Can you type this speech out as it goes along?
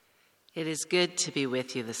It is good to be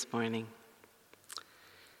with you this morning.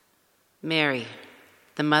 Mary,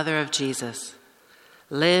 the mother of Jesus,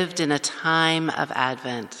 lived in a time of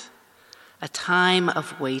Advent, a time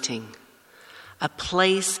of waiting, a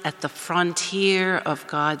place at the frontier of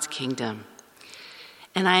God's kingdom.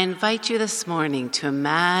 And I invite you this morning to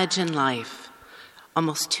imagine life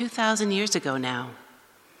almost 2,000 years ago now,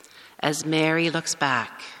 as Mary looks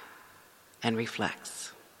back and reflects.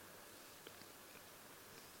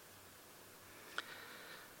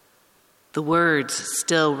 The words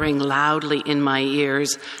still ring loudly in my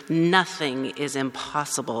ears. Nothing is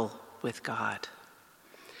impossible with God.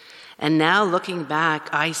 And now looking back,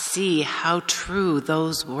 I see how true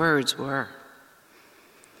those words were.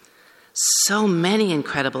 So many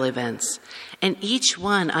incredible events, and each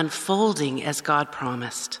one unfolding as God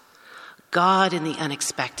promised. God in the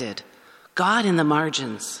unexpected, God in the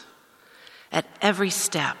margins. At every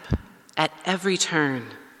step, at every turn,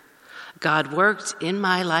 God worked in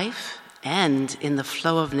my life and in the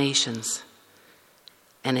flow of nations.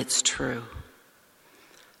 And it's true.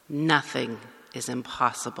 Nothing is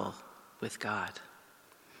impossible with God.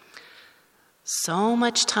 So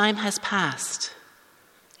much time has passed,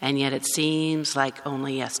 and yet it seems like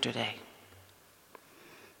only yesterday.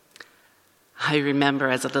 I remember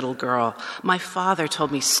as a little girl, my father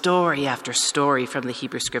told me story after story from the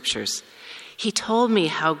Hebrew Scriptures. He told me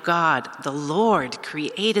how God, the Lord,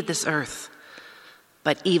 created this earth,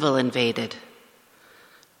 but evil invaded.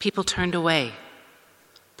 People turned away,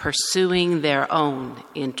 pursuing their own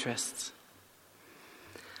interests.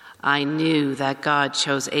 I knew that God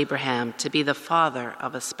chose Abraham to be the father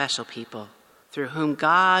of a special people, through whom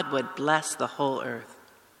God would bless the whole earth.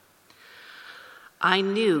 I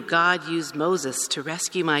knew God used Moses to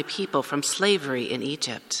rescue my people from slavery in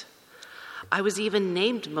Egypt. I was even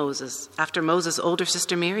named Moses after Moses' older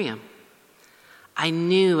sister Miriam. I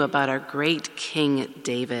knew about our great King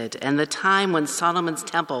David and the time when Solomon's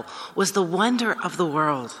temple was the wonder of the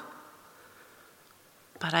world.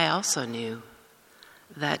 But I also knew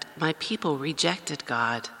that my people rejected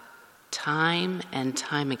God time and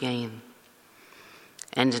time again.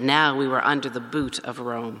 And now we were under the boot of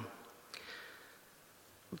Rome.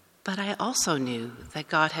 But I also knew that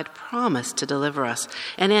God had promised to deliver us,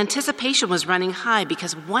 and anticipation was running high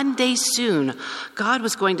because one day soon, God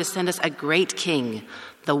was going to send us a great king,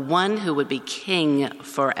 the one who would be king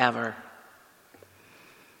forever.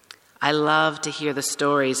 I love to hear the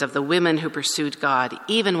stories of the women who pursued God,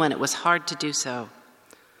 even when it was hard to do so.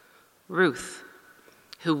 Ruth,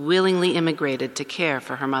 who willingly immigrated to care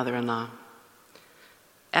for her mother-in-law.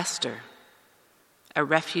 Esther, a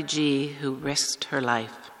refugee who risked her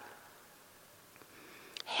life.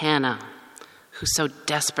 Hannah, who so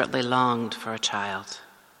desperately longed for a child.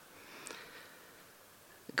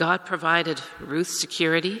 God provided Ruth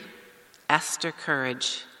security, Esther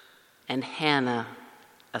courage, and Hannah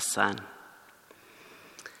a son.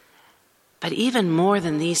 But even more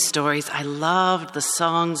than these stories, I loved the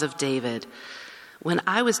songs of David. When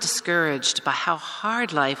I was discouraged by how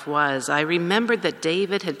hard life was, I remembered that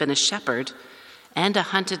David had been a shepherd and a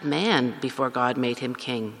hunted man before God made him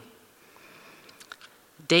king.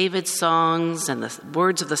 David's songs and the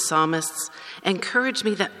words of the psalmists encouraged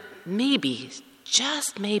me that maybe,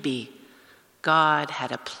 just maybe, God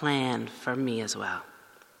had a plan for me as well.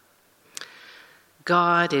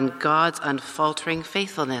 God, in God's unfaltering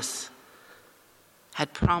faithfulness,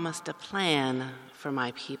 had promised a plan for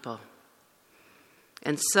my people.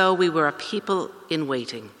 And so we were a people in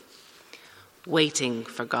waiting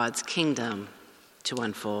for God's kingdom to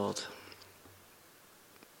unfold.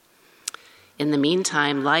 In the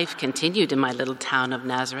meantime, life continued in my little town of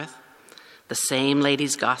Nazareth. The same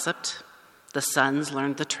ladies gossiped. The sons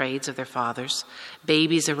learned the trades of their fathers.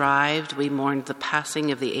 Babies arrived. We mourned the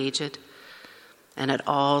passing of the aged. And at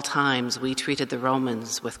all times, we treated the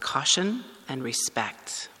Romans with caution and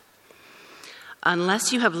respect.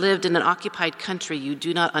 Unless you have lived in an occupied country, you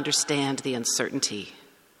do not understand the uncertainty,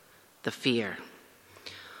 the fear.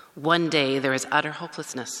 One day, there is utter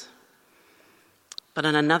hopelessness. But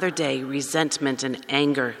on another day, resentment and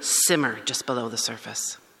anger simmer just below the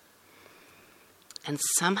surface. And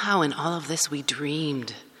somehow in all of this, we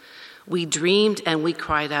dreamed. We dreamed and we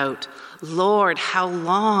cried out, Lord, how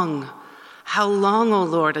long? How long, O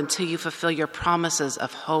Lord, until you fulfill your promises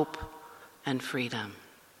of hope and freedom?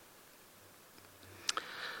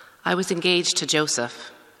 I was engaged to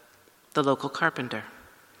Joseph, the local carpenter.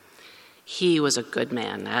 He was a good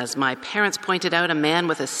man, as my parents pointed out, a man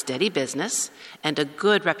with a steady business and a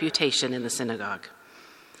good reputation in the synagogue.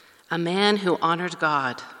 A man who honored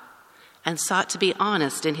God and sought to be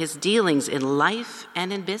honest in his dealings in life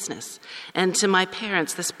and in business. And to my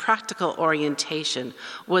parents, this practical orientation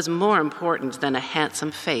was more important than a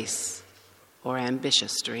handsome face or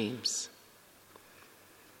ambitious dreams.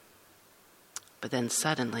 But then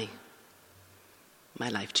suddenly, my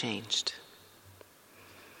life changed.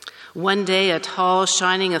 One day, a tall,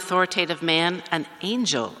 shining, authoritative man, an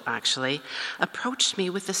angel actually, approached me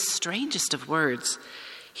with the strangest of words.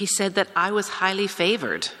 He said that I was highly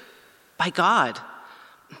favored by God.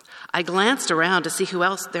 I glanced around to see who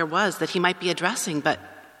else there was that he might be addressing, but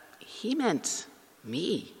he meant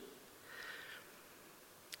me.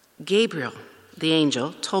 Gabriel, the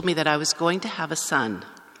angel, told me that I was going to have a son,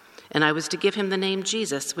 and I was to give him the name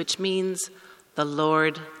Jesus, which means the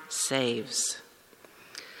Lord saves.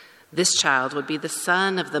 This child would be the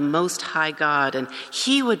son of the Most High God, and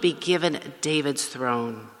he would be given David's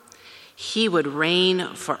throne. He would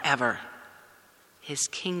reign forever. His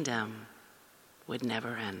kingdom would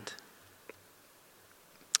never end.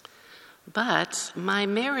 But my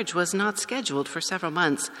marriage was not scheduled for several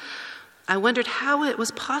months. I wondered how it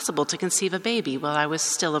was possible to conceive a baby while I was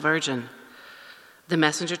still a virgin. The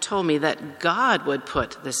messenger told me that God would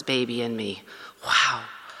put this baby in me. Wow.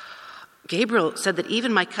 Gabriel said that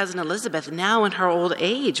even my cousin Elizabeth, now in her old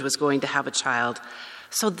age, was going to have a child.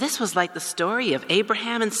 So this was like the story of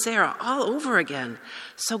Abraham and Sarah all over again.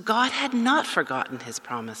 So God had not forgotten his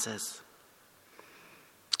promises.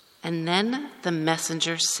 And then the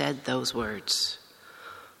messenger said those words,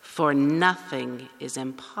 "For nothing is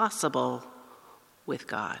impossible with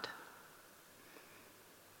God."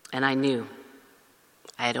 And I knew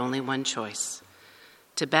I had only one choice: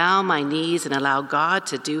 to bow my knees and allow God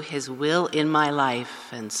to do his will in my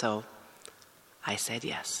life. And so I said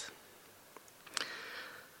yes.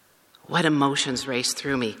 What emotions raced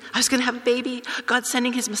through me. I was going to have a baby. God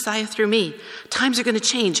sending his Messiah through me. Times are going to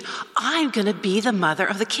change. I'm going to be the mother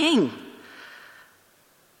of the King.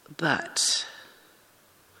 But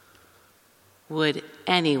would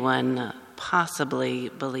anyone possibly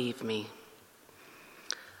believe me?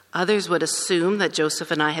 Others would assume that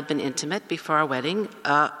Joseph and I had been intimate before our wedding.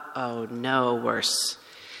 Oh no, worse.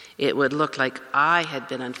 It would look like I had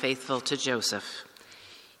been unfaithful to Joseph.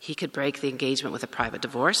 He could break the engagement with a private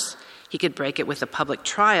divorce. He could break it with a public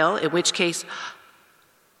trial, in which case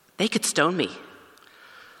they could stone me.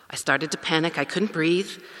 I started to panic. I couldn't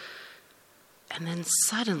breathe. And then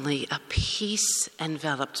suddenly a peace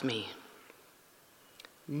enveloped me.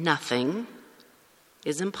 Nothing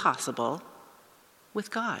is impossible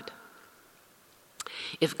with God.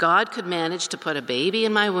 If God could manage to put a baby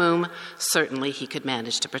in my womb, certainly he could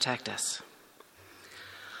manage to protect us.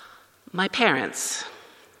 My parents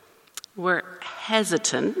were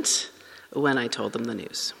hesitant when I told them the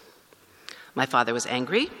news. My father was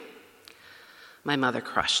angry. My mother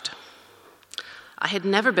crushed. I had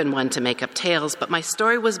never been one to make up tales, but my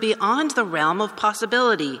story was beyond the realm of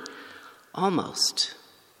possibility. Almost.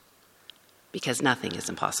 Because nothing is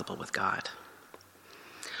impossible with God.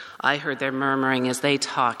 I heard their murmuring as they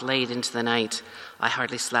talked late into the night. I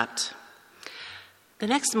hardly slept. The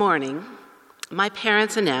next morning, my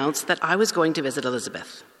parents announced that I was going to visit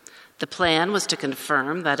Elizabeth. The plan was to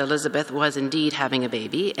confirm that Elizabeth was indeed having a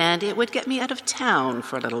baby, and it would get me out of town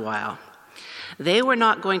for a little while. They were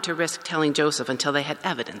not going to risk telling Joseph until they had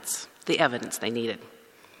evidence, the evidence they needed.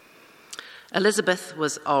 Elizabeth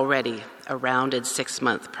was already a rounded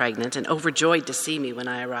 6-month pregnant and overjoyed to see me when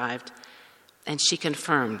I arrived. And she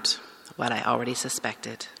confirmed what I already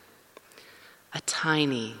suspected. A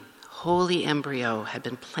tiny, holy embryo had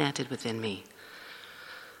been planted within me.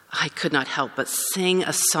 I could not help but sing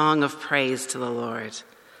a song of praise to the Lord,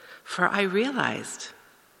 for I realized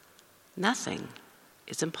nothing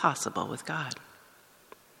is impossible with God.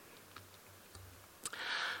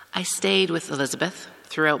 I stayed with Elizabeth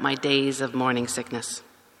throughout my days of morning sickness.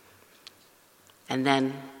 And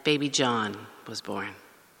then baby John was born.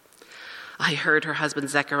 I heard her husband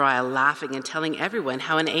Zechariah laughing and telling everyone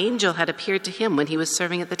how an angel had appeared to him when he was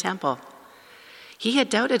serving at the temple. He had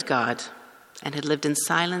doubted God and had lived in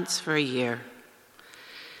silence for a year.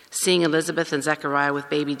 Seeing Elizabeth and Zechariah with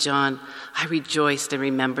baby John, I rejoiced and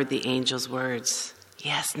remembered the angel's words.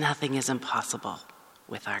 Yes, nothing is impossible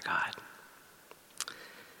with our God.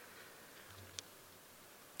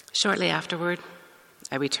 Shortly afterward,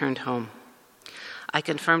 I returned home. I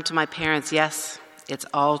confirmed to my parents, yes, it's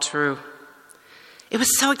all true. It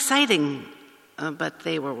was so exciting, but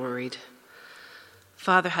they were worried.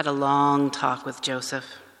 Father had a long talk with Joseph.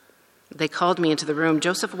 They called me into the room.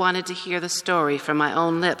 Joseph wanted to hear the story from my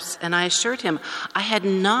own lips, and I assured him I had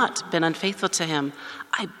not been unfaithful to him.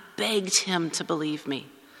 I begged him to believe me.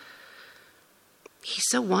 He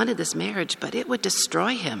so wanted this marriage, but it would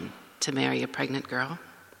destroy him to marry a pregnant girl.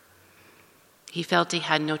 He felt he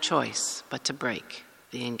had no choice but to break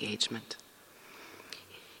the engagement.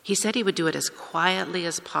 He said he would do it as quietly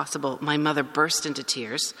as possible. My mother burst into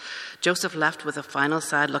tears. Joseph left with a final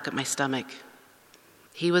sad look at my stomach.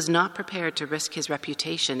 He was not prepared to risk his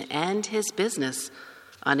reputation and his business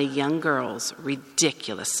on a young girl's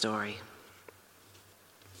ridiculous story.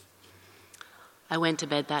 I went to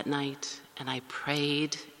bed that night, and I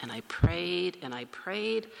prayed, and I prayed, and I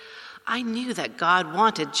prayed. I knew that God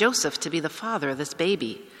wanted Joseph to be the father of this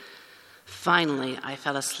baby. Finally, I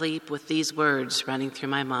fell asleep with these words running through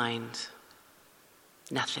my mind.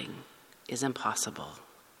 Nothing is impossible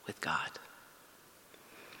with God.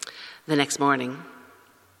 The next morning,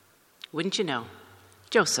 wouldn't you know,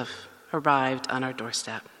 Joseph arrived on our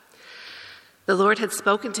doorstep. The Lord had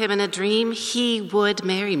spoken to him in a dream. He would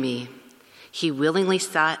marry me. He willingly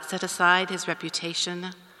set aside his reputation.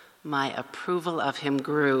 My approval of him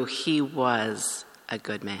grew. He was a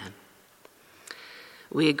good man.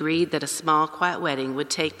 We agreed that a small, quiet wedding would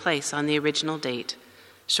take place on the original date,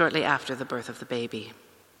 shortly after the birth of the baby.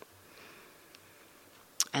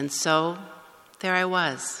 And so, there I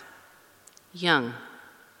was, young,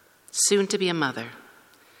 soon to be a mother,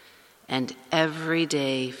 and every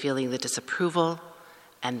day feeling the disapproval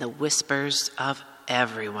and the whispers of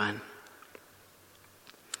everyone.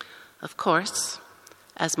 Of course,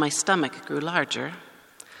 as my stomach grew larger,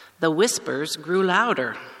 the whispers grew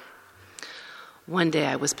louder. One day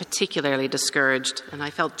I was particularly discouraged, and I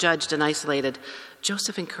felt judged and isolated.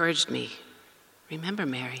 Joseph encouraged me. Remember,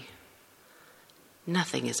 Mary,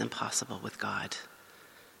 nothing is impossible with God.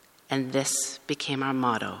 And this became our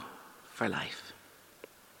motto for life.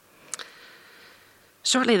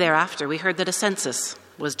 Shortly thereafter, we heard that a census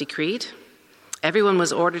was decreed. Everyone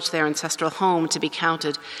was ordered to their ancestral home to be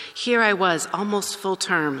counted. Here I was, almost full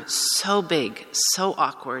term, so big, so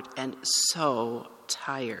awkward, and so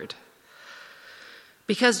tired.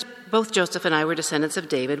 Because both Joseph and I were descendants of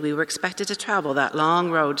David, we were expected to travel that long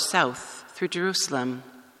road south through Jerusalem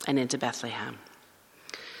and into Bethlehem.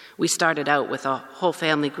 We started out with a whole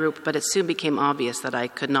family group, but it soon became obvious that I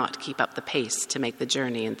could not keep up the pace to make the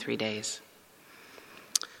journey in 3 days.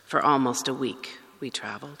 For almost a week, we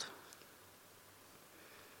traveled.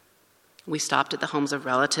 We stopped at the homes of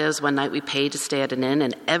relatives. One night we paid to stay at an inn,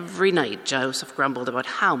 and every night Joseph grumbled about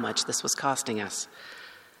how much this was costing us.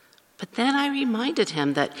 But then I reminded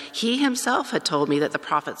him that he himself had told me that the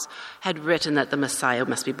prophets had written that the Messiah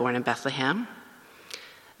must be born in Bethlehem.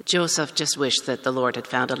 Joseph just wished that the Lord had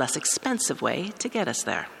found a less expensive way to get us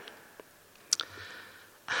there.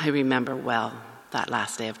 I remember well that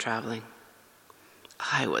last day of traveling.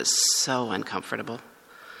 I was so uncomfortable.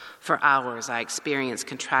 For hours, I experienced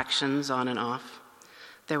contractions on and off.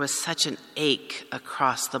 There was such an ache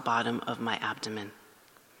across the bottom of my abdomen.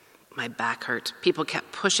 My back hurt. People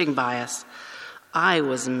kept pushing by us. I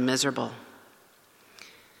was miserable.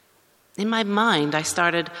 In my mind, I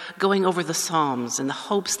started going over the Psalms in the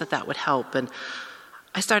hopes that that would help. And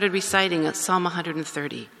I started reciting at Psalm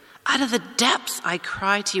 130. Out of the depths I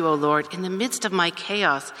cry to you, O Lord. In the midst of my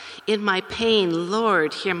chaos, in my pain,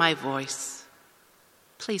 Lord, hear my voice.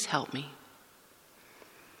 Please help me.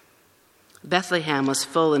 Bethlehem was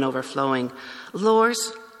full and overflowing. Lord,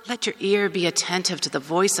 let your ear be attentive to the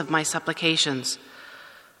voice of my supplications.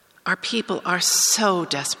 Our people are so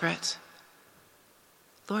desperate.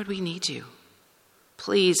 Lord, we need you.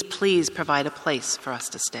 Please, please provide a place for us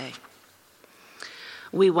to stay.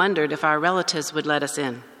 We wondered if our relatives would let us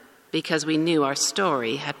in, because we knew our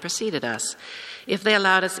story had preceded us. If they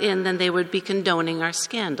allowed us in, then they would be condoning our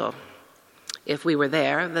scandal. If we were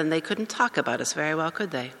there, then they couldn't talk about us very well,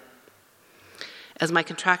 could they? As my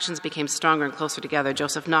contractions became stronger and closer together,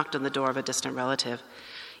 Joseph knocked on the door of a distant relative.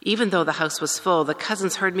 Even though the house was full, the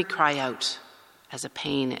cousins heard me cry out as a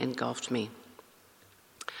pain engulfed me.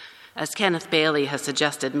 As Kenneth Bailey has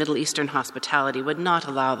suggested, Middle Eastern hospitality would not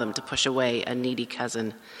allow them to push away a needy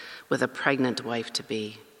cousin with a pregnant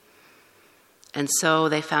wife-to-be. And so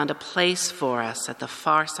they found a place for us at the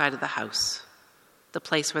far side of the house, the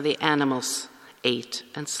place where the animals ate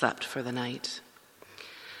and slept for the night.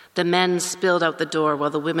 The men spilled out the door while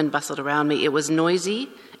the women bustled around me. It was noisy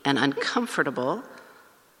and uncomfortable,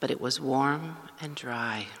 but it was warm and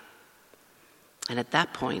dry. And at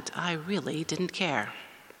that point, I really didn't care.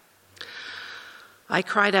 I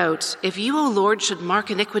cried out, if you, O Lord, should mark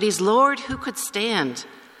iniquities, Lord, who could stand?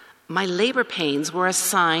 My labor pains were a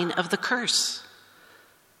sign of the curse.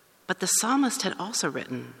 But the psalmist had also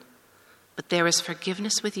written, but there is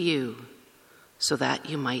forgiveness with you, so that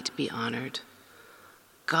you might be honored.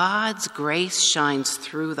 God's grace shines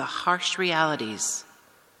through the harsh realities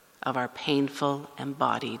of our painful,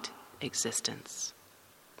 embodied existence.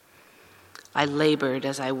 I labored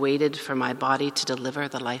as I waited for my body to deliver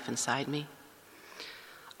the life inside me.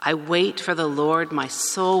 I wait for the Lord, my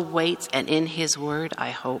soul waits, and in his word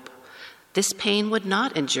I hope. This pain would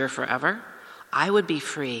not endure forever. I would be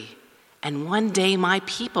free, and one day my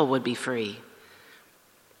people would be free.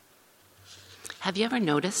 Have you ever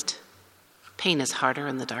noticed pain is harder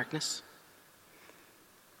in the darkness?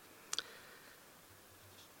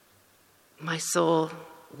 My soul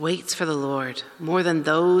waits for the Lord more than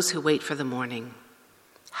those who wait for the morning.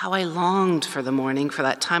 How I longed for the morning, for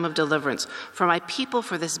that time of deliverance, for my people,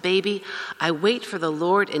 for this baby. I wait for the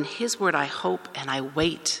Lord, in his word I hope, and I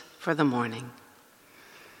wait for the morning.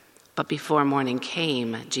 But before morning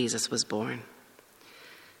came, Jesus was born.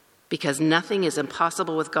 Because nothing is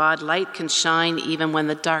impossible with God, light can shine even when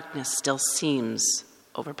the darkness still seems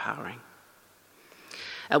overpowering.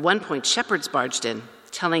 At one point, shepherds barged in,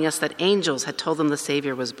 telling us that angels had told them the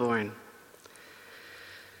Savior was born.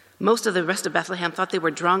 Most of the rest of Bethlehem thought they were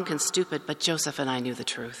drunk and stupid, but Joseph and I knew the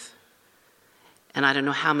truth. And I don't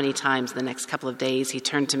know how many times the next couple of days he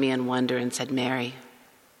turned to me in wonder and said, "Mary,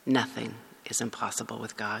 nothing is impossible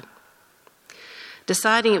with God."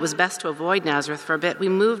 Deciding it was best to avoid Nazareth for a bit, we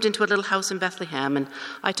moved into a little house in Bethlehem, and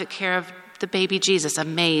I took care of the baby Jesus,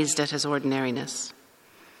 amazed at his ordinariness.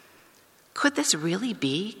 Could this really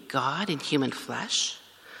be God in human flesh?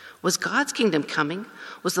 Was God's kingdom coming?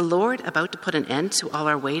 Was the Lord about to put an end to all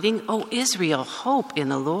our waiting? Oh, Israel, hope in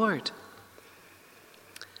the Lord.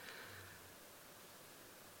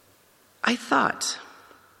 I thought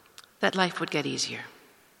that life would get easier.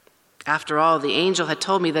 After all, the angel had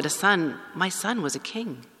told me that my son was a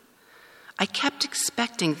king. I kept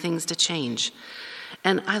expecting things to change,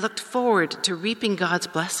 and I looked forward to reaping God's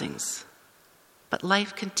blessings. But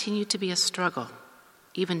life continued to be a struggle,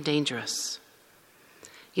 even dangerous.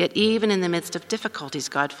 Yet even in the midst of difficulties,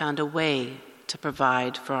 God found a way to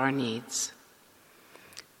provide for our needs.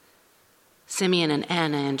 Simeon and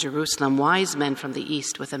Anna in Jerusalem, wise men from the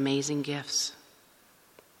east with amazing gifts.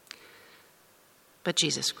 But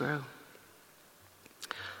Jesus grew.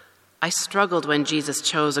 I struggled when Jesus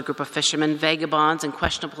chose a group of fishermen, vagabonds, and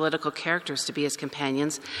questionable political characters to be his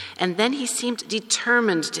companions, and then he seemed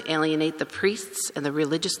determined to alienate the priests and the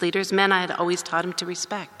religious leaders, men I had always taught him to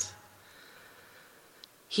respect.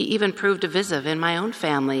 He even proved divisive in my own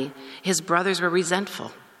family. His brothers were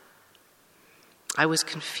resentful. I was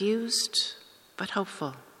confused, but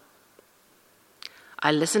hopeful.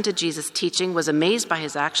 I listened to Jesus' teaching, was amazed by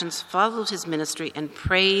his actions, followed his ministry, and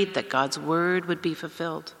prayed that God's word would be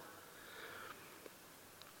fulfilled.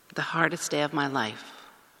 The hardest day of my life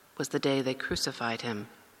was the day they crucified him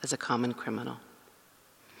as a common criminal.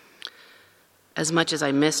 As much as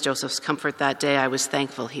I missed Joseph's comfort that day, I was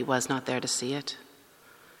thankful he was not there to see it.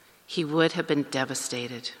 He would have been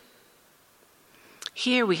devastated.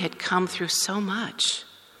 Here we had come through so much.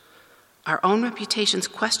 Our own reputations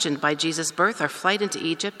questioned by Jesus' birth, our flight into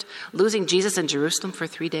Egypt, losing Jesus in Jerusalem for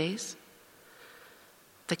 3 days.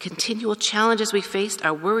 The continual challenges we faced,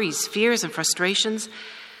 our worries, fears, and frustrations,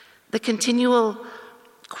 the continual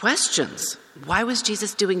questions. Why was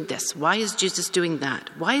Jesus doing this? Why is Jesus doing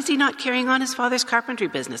that? Why is he not carrying on his father's carpentry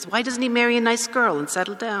business? Why doesn't he marry a nice girl and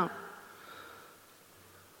settle down?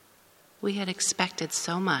 We had expected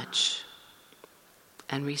so much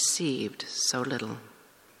and received so little.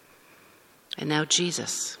 And now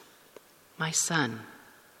Jesus, my son,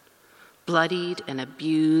 bloodied and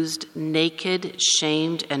abused, naked,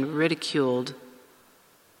 shamed, and ridiculed,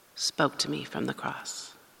 spoke to me from the cross.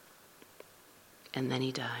 And then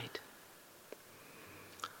he died.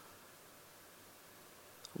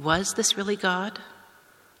 Was this really God?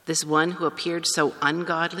 This one who appeared so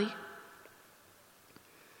ungodly?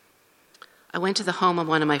 I went to the home of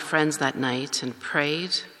one of my friends that night and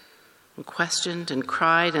prayed and questioned and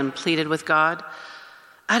cried and pleaded with God.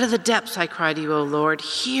 Out of the depths I cried to you, O Lord,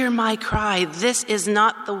 hear my cry. This is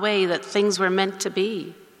not the way that things were meant to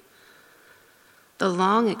be. The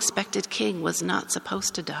long-expected king was not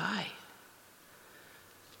supposed to die.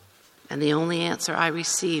 And the only answer I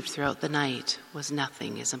received throughout the night was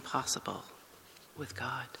nothing is impossible with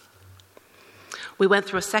God. We went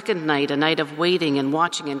through a second night, a night of waiting and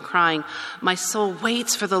watching and crying. My soul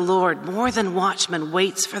waits for the Lord more than watchman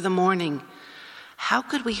waits for the morning. How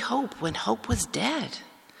could we hope when hope was dead?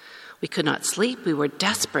 We could not sleep. We were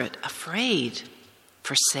desperate, afraid,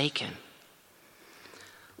 forsaken.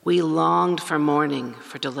 We longed for morning,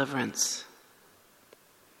 for deliverance.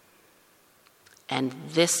 And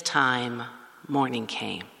this time, morning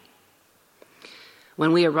came.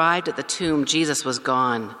 When we arrived at the tomb, Jesus was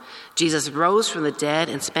gone. Jesus rose from the dead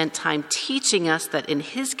and spent time teaching us that in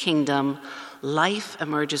his kingdom, life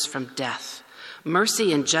emerges from death.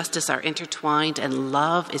 Mercy and justice are intertwined, and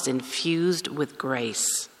love is infused with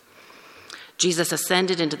grace. Jesus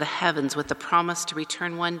ascended into the heavens with the promise to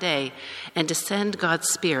return one day and to send God's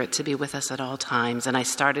Spirit to be with us at all times. And I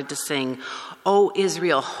started to sing, "O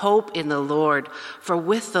Israel, hope in the Lord, for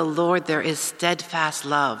with the Lord there is steadfast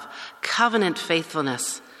love, covenant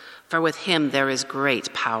faithfulness, for with him there is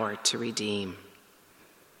great power to redeem."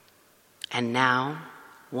 And now,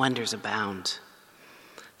 wonders abound.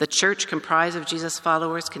 The church comprised of Jesus'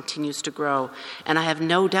 followers continues to grow, and I have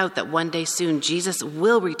no doubt that one day soon Jesus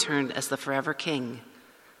will return as the forever King,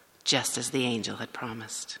 just as the angel had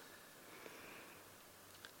promised.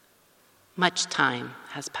 Much time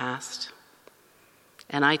has passed,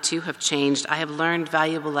 and I too have changed. I have learned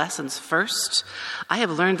valuable lessons. First, I have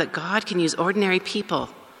learned that God can use ordinary people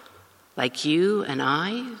like you and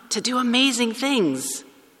I to do amazing things.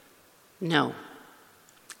 No,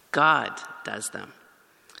 God does them,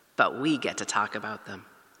 but we get to talk about them.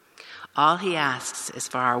 All he asks is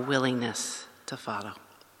for our willingness to follow.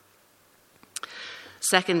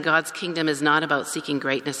 Second, God's kingdom is not about seeking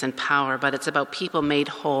greatness and power, but it's about people made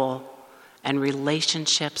whole and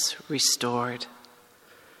relationships restored.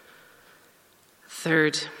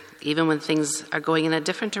 Third, even when things are going in a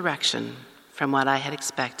different direction from what I had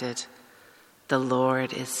expected, the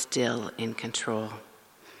Lord is still in control.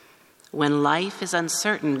 When life is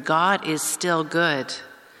uncertain, God is still good.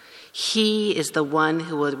 He is the one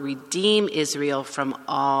who will redeem Israel from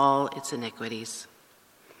all its iniquities.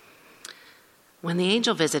 When the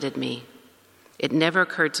angel visited me, it never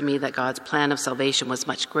occurred to me that God's plan of salvation was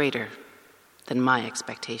much greater than my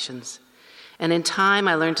expectations. And in time,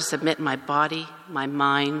 I learned to submit my body, my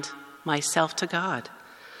mind, myself to God.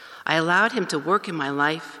 I allowed him to work in my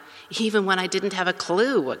life, even when I didn't have a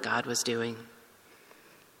clue what God was doing.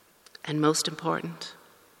 And most important,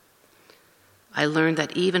 I learned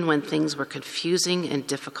that even when things were confusing and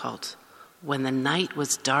difficult, when the night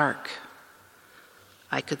was dark,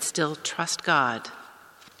 I could still trust God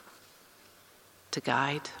to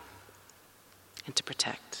guide and to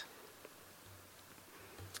protect.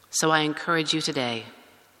 So I encourage you today,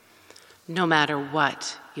 no matter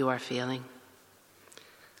what you are feeling,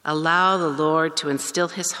 allow the Lord to instill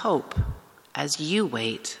his hope as you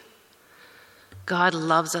wait. God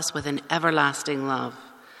loves us with an everlasting love.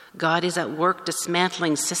 God is at work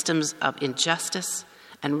dismantling systems of injustice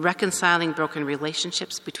and reconciling broken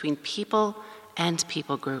relationships between people and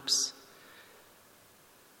people groups.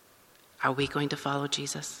 Are we going to follow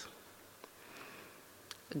Jesus?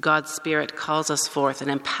 God's Spirit calls us forth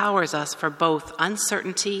and empowers us for both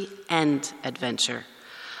uncertainty and adventure.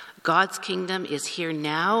 God's kingdom is here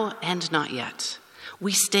now and not yet.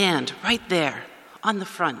 We stand right there on the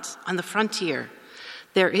front, on the frontier.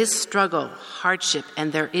 There is struggle, hardship,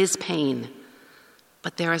 and there is pain.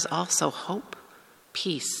 But there is also hope,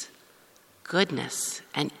 peace, goodness,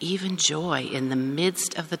 and even joy in the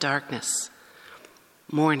midst of the darkness.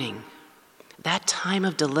 Morning, that time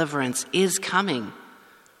of deliverance is coming.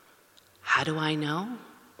 How do I know?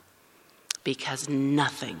 Because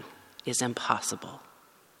nothing is impossible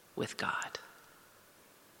with God.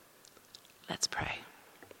 Let's pray.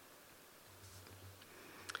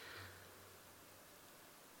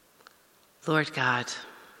 Lord God,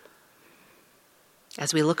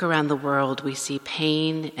 as we look around the world, we see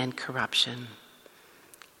pain and corruption,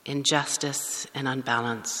 injustice and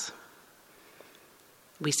unbalance.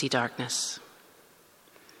 We see darkness.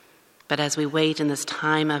 But as we wait in this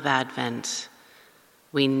time of Advent,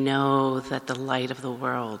 we know that the light of the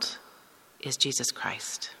world is Jesus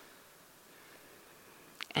Christ.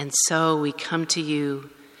 And so we come to you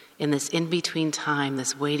in this in-between time,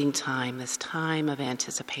 this waiting time, this time of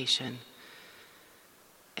anticipation.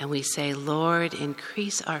 And we say, Lord,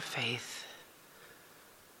 increase our faith,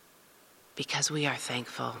 because we are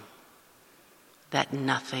thankful that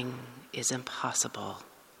nothing is impossible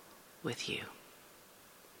with you.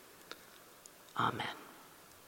 Amen.